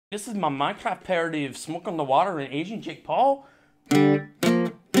This is my Minecraft parody of Smoke on the Water and Asian Jake Paul. Hello,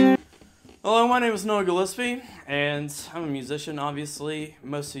 my name is Noah Gillispie, and I'm a musician, obviously.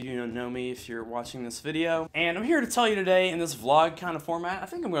 Most of you don't know me if you're watching this video. And I'm here to tell you today in this vlog kind of format. I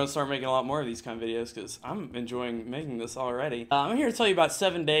think I'm going to start making a lot more of these kind of videos because I'm enjoying making this already. I'm here to tell you about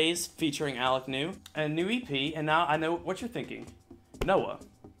 7 Days featuring Alec Neu, a new EP, and now I know what you're thinking. Noah,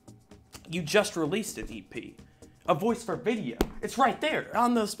 you just released an EP. A voice for video. It's right there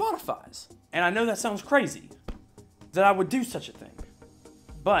on the Spotify's. And I know that sounds crazy that I would do such a thing,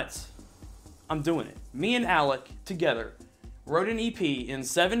 but I'm doing it. Me and Alec together wrote an EP in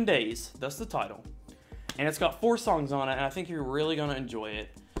 7 days. That's the title. And it's got 4 songs on it, and I think you're really gonna enjoy it.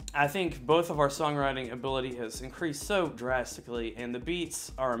 I think both of our songwriting ability has increased so drastically, and the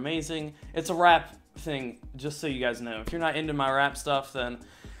beats are amazing. It's a rap thing, just so you guys know. If you're not into my rap stuff, then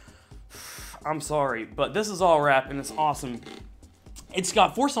I'm sorry, but this is all rap and it's awesome. It's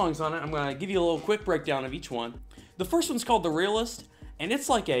got 4 songs on it. I'm gonna give you a little quick breakdown of each one. The first one's called The Realist, and it's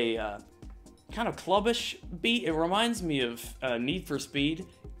like a kind of clubbish beat. It reminds me of Need for Speed,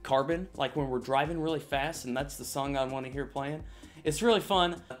 Carbon, like when we're driving really fast, and that's the song I want to hear playing. It's really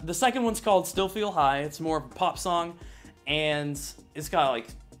fun. The second one's called Still Feel High. It's more of a pop song, and it's got like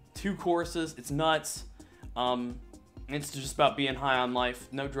 2 choruses. It's nuts. It's just about being high on life.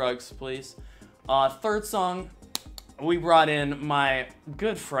 No drugs, please. Third song, we brought in my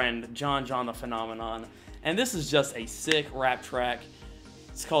good friend, John the Phenomenon. And this is just a sick rap track.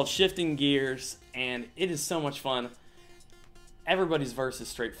 It's called Shifting Gears, and it is so much fun. Everybody's verse is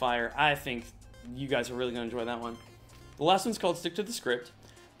straight fire. I think you guys are really going to enjoy that one. The last one's called Stick to the Script,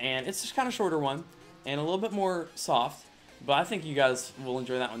 and it's just kind of shorter one, and a little bit more soft, but I think you guys will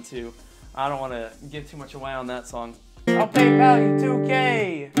enjoy that one too. I don't want to give too much away on that song. I'll PayPal you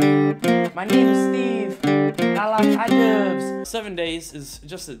 2K. My name is Steve. I like iDubbbz. 7 Days is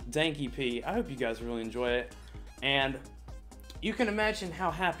just a dank EP. I hope you guys really enjoy it. And you can imagine how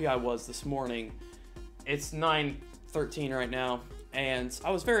happy I was this morning. It's 9:13 right now, and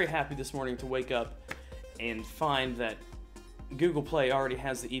I was very happy this morning to wake up and find that Google Play already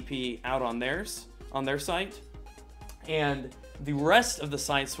has the EP out on their site, and the rest of the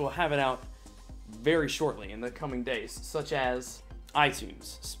sites will have it out very shortly in the coming days, such as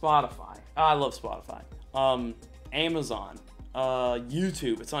iTunes, Spotify. I love Spotify. Amazon,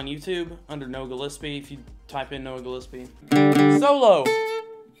 YouTube. It's on YouTube under Noah Gillispie. If you type in Noah Gillispie. Solo.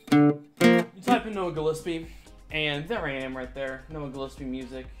 You type in Noah Gillispie, and there I am right there. Noah Gillispie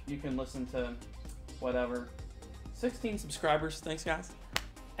music. You can listen to whatever. 16 subscribers. Thanks, guys.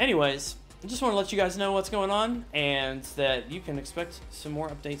 Anyways, I just want to let you guys know what's going on, and that you can expect some more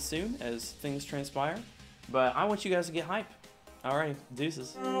updates soon as things transpire. But I want you guys to get hype. Alright,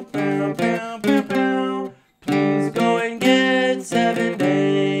 deuces. Please go and get 7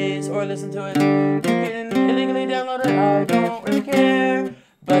 Days, or listen to it. You can illegally download it, I don't really care.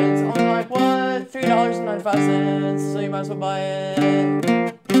 But it's only like, what, $3.95, so you might as well buy it.